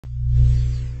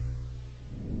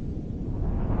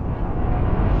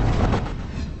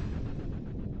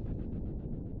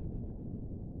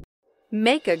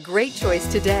Make a great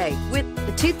choice today with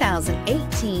the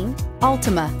 2018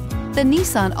 Altima. The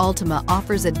Nissan Altima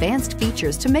offers advanced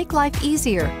features to make life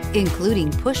easier,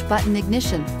 including push-button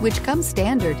ignition, which comes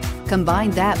standard.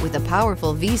 Combine that with a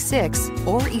powerful V6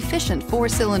 or efficient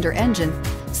 4-cylinder engine,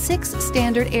 6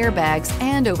 standard airbags,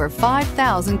 and over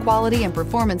 5,000 quality and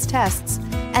performance tests,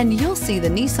 and you'll see the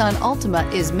Nissan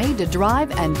Altima is made to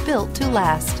drive and built to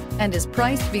last, and is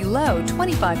priced below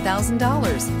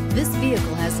 $25,000. This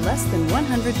vehicle has less than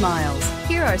 100 miles.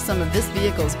 Here are some of this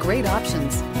vehicle's great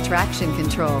options: traction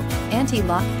control,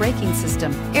 anti-lock braking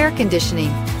system, air conditioning,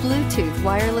 Bluetooth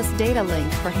wireless data link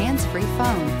for hands-free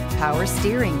phone, power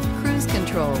steering, cruise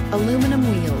control, aluminum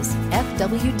wheels,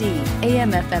 FWD,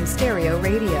 AM/FM stereo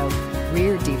radio,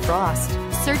 rear defrost.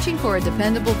 Searching for a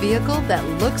dependable vehicle that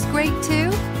looks great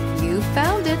too? You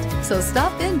found it, so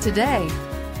stop in today.